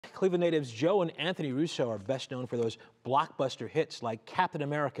Cleveland natives Joe and Anthony Russo are best known for those blockbuster hits like Captain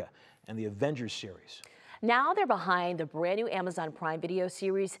America and the Avengers series. Now they're behind the brand new Amazon Prime Video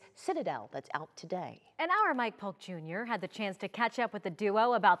series, Citadel, that's out today. And our Mike Polk Jr. had the chance to catch up with the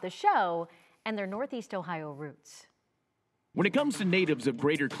duo about the show and their Northeast Ohio roots. When it comes to natives of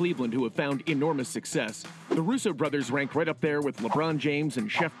Greater Cleveland who have found enormous success, the Russo brothers rank right up there with LeBron James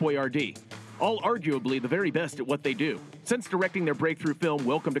and Chef Boyardee, all arguably the very best at what they do. Since directing their breakthrough film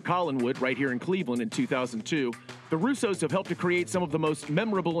Welcome to Collinwood right here in Cleveland in 2002, the Russos have helped to create some of the most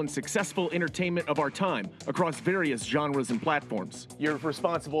memorable and successful entertainment of our time across various genres and platforms. You're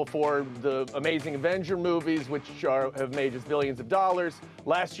responsible for the amazing Avenger movies, which have made us billions of dollars.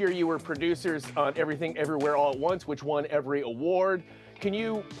 Last year, you were producers on Everything Everywhere All at Once, which won every award. Can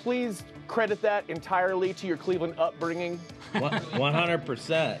you please credit that entirely to your Cleveland upbringing?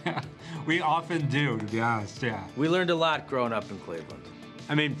 100%. We often do, to be honest, yeah. We learned a lot growing up in Cleveland.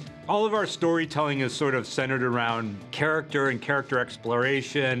 I mean, all of our storytelling is sort of centered around character and character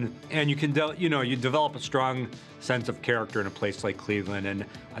exploration, and you can, you develop a strong sense of character in a place like Cleveland, and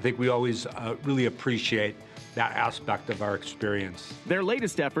I think we always really appreciate that aspect of our experience. Their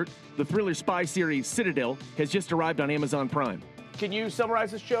latest effort, the thriller spy series Citadel, has just arrived on Amazon Prime. Can you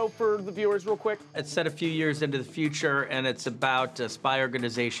summarize this show for the viewers real quick? It's set a few years into the future, and it's about a spy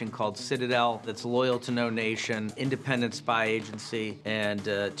organization called Citadel that's loyal to no nation, independent spy agency, and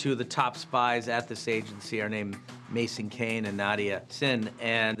two of the top spies at this agency are named Mason Kane and Nadia Sin,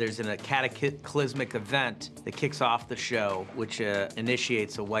 and there's a cataclysmic event that kicks off the show, which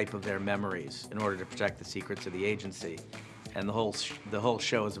initiates a wipe of their memories in order to protect the secrets of the agency. And the whole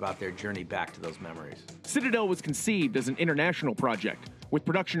show is about their journey back to those memories. Citadel was conceived as an international project, with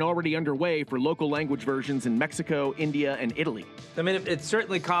production already underway for local language versions in Mexico, India, and Italy. I mean, it's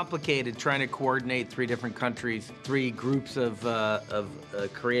certainly complicated trying to coordinate 3 different countries, 3 groups of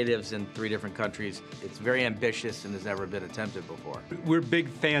creatives in 3 different countries. It's very ambitious and has never been attempted before. We're big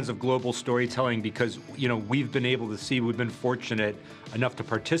fans of global storytelling because, we've been fortunate enough to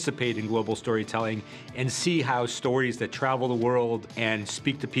participate in global storytelling and see how stories that travel the world and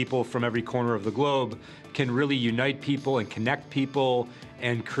speak to people from every corner of the globe can really unite people and connect people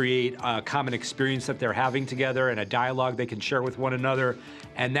and create a common experience that they're having together and a dialogue they can share with one another.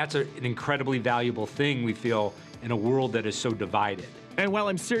 And that's an incredibly valuable thing, we feel, in a world that is so divided. And while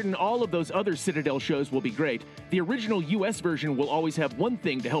I'm certain all of those other Citadel shows will be great, the original U.S. version will always have one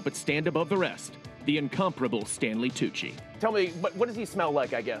thing to help it stand above the rest: the incomparable Stanley Tucci. Tell me, what does he smell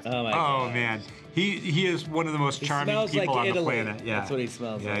like, I guess? Oh, my God. Oh, man. He is one of the most charming people on the planet. Yeah. That's what he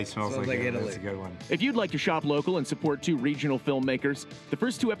smells like. Yeah, he smells like Italy. That's a good one. If you'd like to shop local and support 2 regional filmmakers, the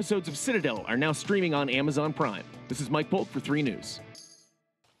first 2 episodes of Citadel are now streaming on Amazon Prime. This is Mike Polk for 3 News.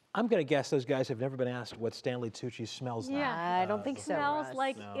 I'm going to guess those guys have never been asked what Stanley Tucci smells like. Yeah, I don't think so, smells Russ.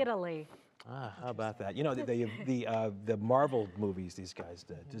 like Italy. Ah, how about that? The Marvel movies these guys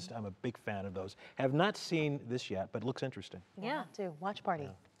did. I'm a big fan of those. Have not seen this yet, but it looks interesting. Yeah. To watch party.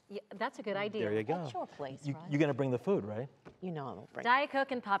 Yeah, that's a good idea. There you go. That's your place, You're Russ. going to bring the food, right? You know I'll bring Diet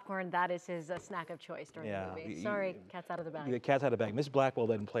Coke and popcorn, that is his snack of choice during Yeah. the movie. Sorry, cat's out of the bag. The cat's out of the bag. Miss Blackwell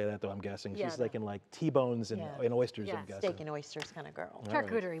doesn't play that, though, I'm guessing. Yeah, She's like in like T-bones and oysters, Yeah. I'm guessing. steak and oysters kind of girl.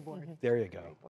 Charcuterie board. There you go.